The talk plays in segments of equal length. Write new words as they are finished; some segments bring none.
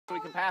so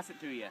he can pass it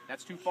to you.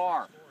 That's too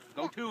far.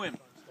 Go to him.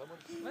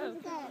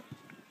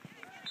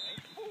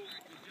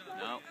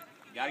 No.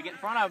 You got to get in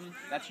front of him.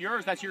 That's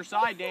yours. That's your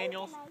side,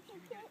 Daniels.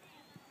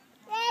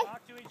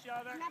 Talk to each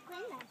other.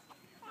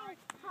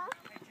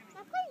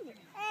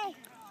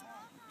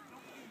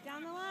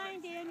 Down the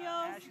line,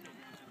 Daniels.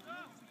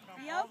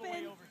 Be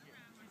open.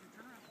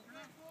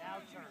 Now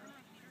turn.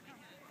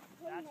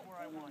 That's where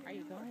I want you. Are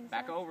you going?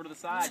 Back over to the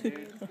side,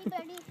 dude. Go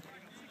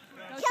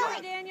try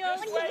it,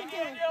 Daniels. This way,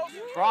 Daniels.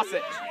 Cross it.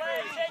 This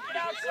way. Take it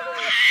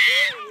outside.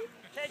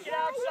 Take it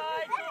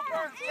outside,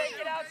 Cooper. Take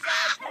it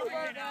outside,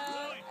 Cooper.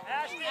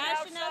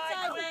 Ashton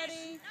outside,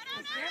 buddy.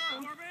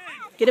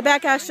 Get it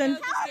back, Ashton.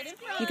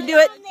 You can do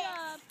it.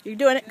 You're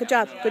doing it. Good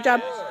job. Good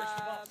job.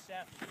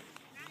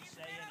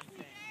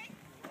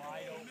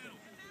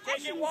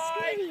 Take it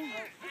wide.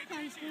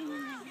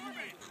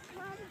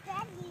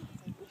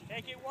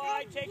 Take it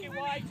wide. Take it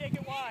wide. Take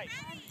it wide.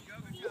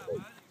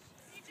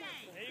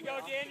 There you go,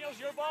 Daniels.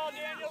 Your ball,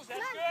 Daniels. That's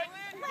good.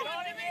 Get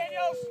on it,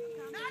 Daniels.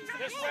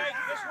 This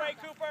way,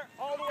 Cooper.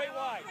 All the way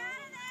wide.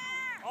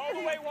 All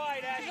the way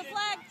wide, Ashton. To the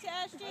flag,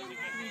 Ashton.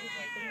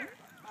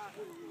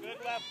 Good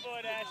left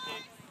foot,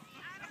 Ashton.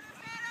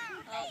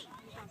 Oh.